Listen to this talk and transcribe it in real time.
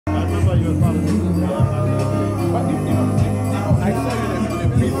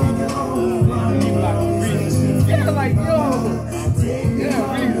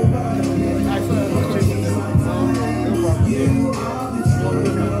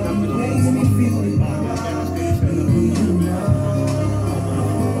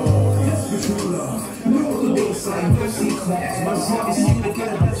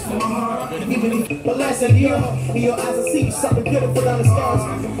But last in your eyes, I see something beautiful on the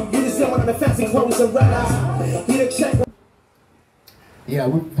stars. You just don't want the fancy clothes and rise. You the check. Yeah,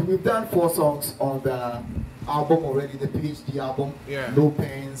 we've done 4 songs on the album already, the PhD album. Yeah. No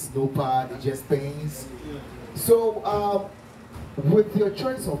pens, no pad, just pains. So, with your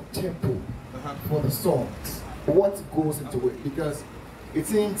choice of tempo for the songs, what goes into it? Because it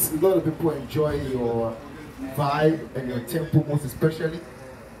seems a lot of people enjoy your vibe and your tempo most especially.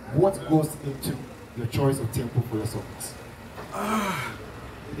 What goes into your choice of tempo for your songs?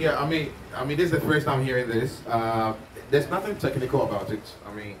 Yeah, I mean, this is the first time hearing this. There's nothing technical about it.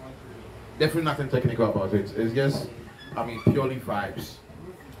 I mean, definitely nothing technical about it. It's just, purely vibes.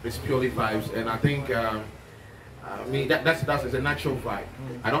 It's purely vibes, and I think, that's it's a natural vibe.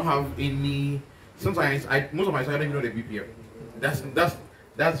 I don't have any. Sometimes most of my songs I don't even know the BPM.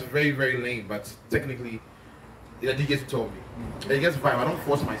 That's very, very lame, but technically, the DJs told me. It gets vibe. I don't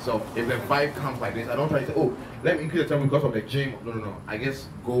force myself. If the vibe comes like this, I don't try to say, oh, let me increase the tempo because of the gym. No. I just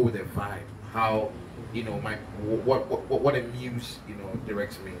go with the vibe. How, what the muse,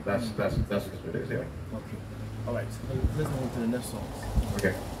 directs me. That's what it is. Yeah. Okay. All right. So let's move on to the next song.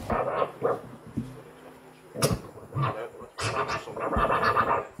 Okay.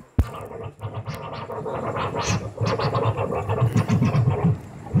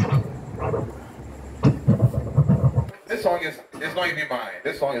 This song is not even mine.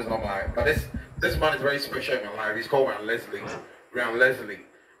 This song is not mine. But this man is very special in my life. He's called Ron Leslie.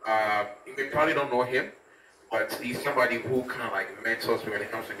 You probably don't know him, but he's somebody who kind of like mentors me when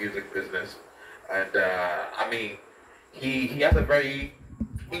it comes to music business. And he has a very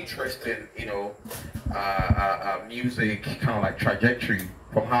interesting, music kind of like trajectory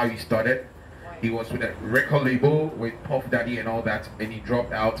from how he started. He was with a record label with Puff Daddy and all that, and he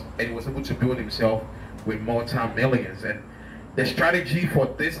dropped out and he was able to build himself with multi-millions. And the strategy for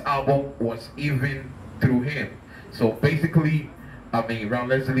this album was even through him. So basically, Ron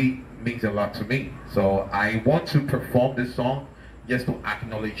Leslie means a lot to me. So I want to perform this song just to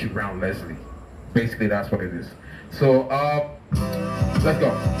acknowledge Ron Leslie. Basically, that's what it is. So let's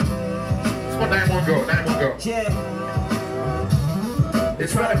go. It's what 9-1 go. Yeah. They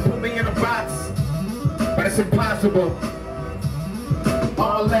try to put me in a box, but it's impossible.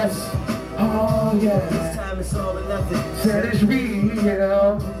 All less. Oh yeah. This time it's all or nothing. Said it's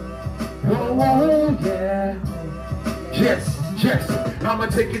real. Whoa, yeah. Yes. I'ma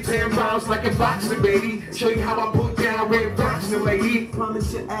take your 10 rounds like a boxer, baby. Show you how I put down red boxing, lady.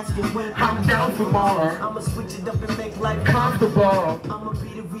 Promise you're asking when I'm down for more. I'ma switch it up and make life Comfortable. I'ma be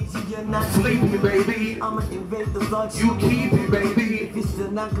the reason you're not Sleepy, baby. I'ma invade the thoughts You keep it, baby. If you're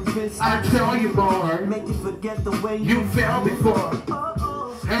still not convinced, I tell you more. make you forget the way You fell before.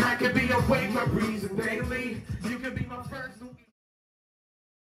 Oh. And I can be awake, my reason daily. You can be my first.